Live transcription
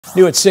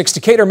New at 6,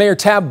 Decatur Mayor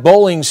Tab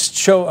Bowling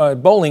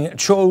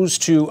chose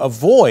to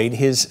avoid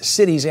his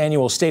city's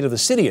annual State of the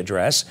City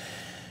address.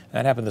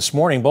 That happened this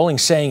morning. Bowling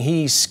saying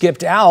he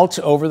skipped out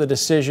over the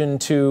decision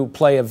to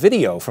play a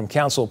video from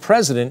Council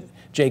President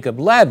Jacob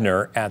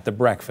Ladner at the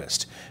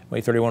breakfast.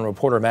 WAAY 31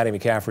 reporter Maddie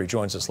McCaffrey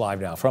joins us live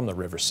now from the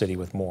River City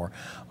with more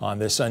on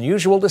this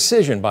unusual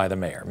decision by the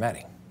mayor.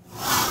 Maddie.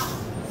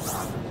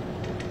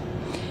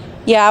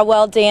 Yeah,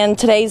 well, Dan,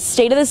 today's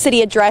State of the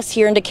City address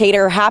here in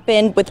Decatur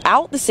happened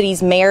without the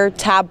city's mayor,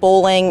 Tab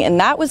Bowling, and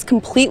that was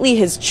completely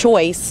his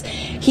choice.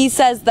 He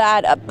says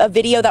that a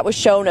video that was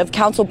shown of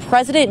Council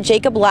President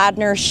Jacob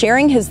Ladner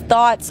sharing his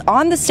thoughts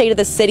on the state of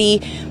the city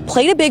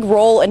played a big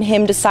role in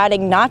him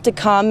deciding not to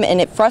come,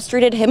 and it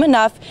frustrated him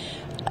enough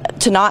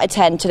to not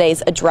attend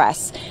today's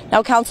address.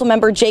 Now,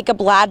 Councilmember Jacob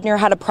Ladner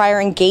had a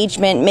prior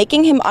engagement,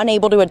 making him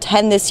unable to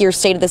attend this year's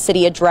State of the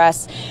City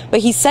address, but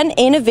he sent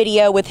in a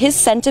video with his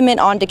sentiment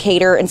on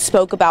Decatur and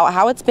spoke about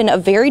how it's been a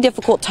very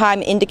difficult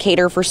time in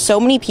Decatur for so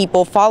many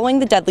people following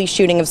the deadly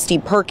shooting of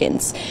Steve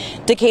Perkins.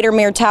 Decatur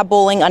Mayor Tab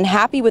Bowling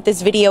unhappy with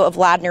this video of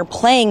Ladner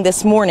playing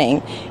this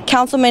morning.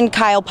 Councilman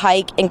Kyle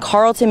Pike and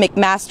Carlton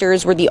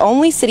McMasters were the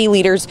only city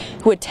leaders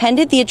who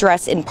attended the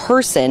address in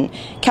person.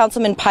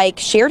 Councilman Pike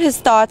shared his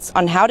thoughts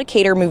on how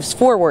Decatur moves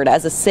forward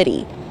as a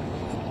city.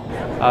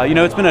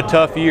 It's been a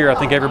tough year. I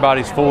think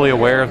everybody's fully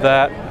aware of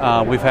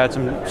that. We've had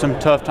some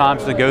tough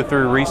times to go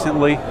through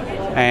recently,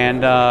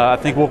 and I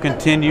think we'll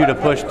continue to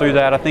push through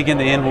that. I think in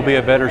the end we'll be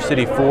a better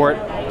city for it.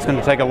 It's going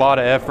to take a lot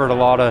of effort, a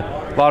lot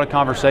of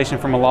conversation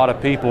from a lot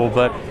of people,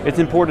 but it's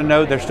important to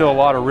note there's still a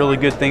lot of really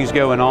good things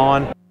going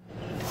on.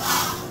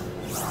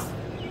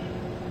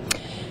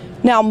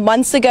 Now,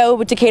 months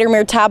ago, Decatur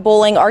Mayor Tab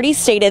Bowling already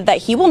stated that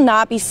he will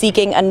not be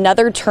seeking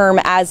another term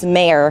as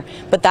mayor,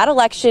 but that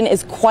election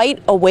is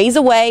quite a ways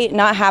away,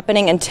 not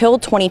happening until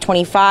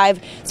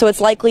 2025. So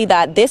it's likely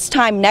that this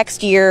time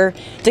next year,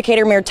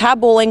 Decatur Mayor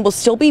Tab Bowling will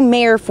still be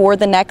mayor for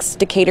the next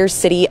Decatur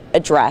City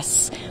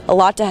address. A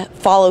lot to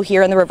follow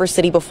here in the River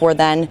City before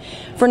then.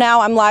 For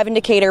now, I'm live in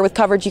Decatur with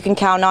coverage you can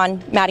count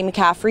on. Maddie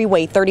McCaffrey,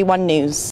 WAAY 31 News.